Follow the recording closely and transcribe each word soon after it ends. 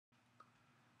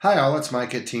Hi all, it's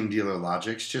Mike at Team Dealer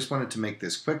Logics. Just wanted to make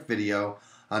this quick video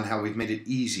on how we've made it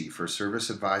easy for service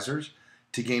advisors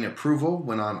to gain approval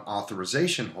when on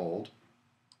authorization hold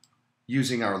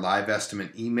using our live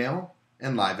estimate email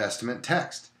and live estimate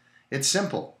text. It's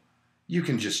simple. You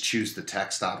can just choose the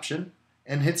text option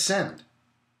and hit send.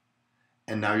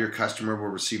 And now your customer will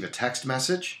receive a text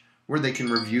message where they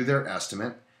can review their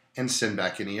estimate and send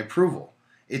back any approval.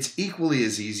 It's equally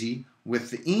as easy with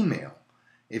the email.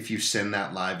 If you send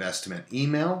that live estimate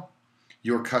email,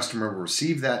 your customer will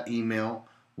receive that email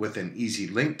with an easy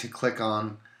link to click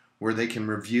on where they can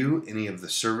review any of the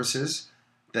services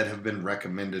that have been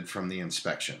recommended from the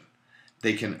inspection.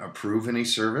 They can approve any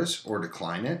service or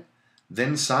decline it,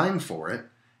 then sign for it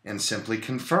and simply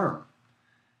confirm.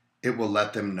 It will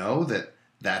let them know that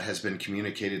that has been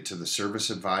communicated to the service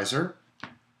advisor,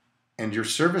 and your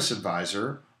service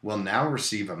advisor will now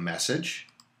receive a message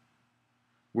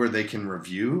where they can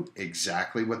review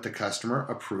exactly what the customer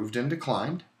approved and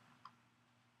declined.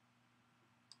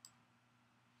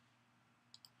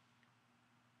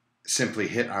 Simply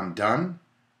hit I'm done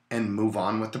and move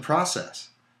on with the process.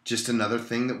 Just another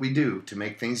thing that we do to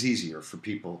make things easier for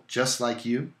people just like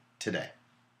you today.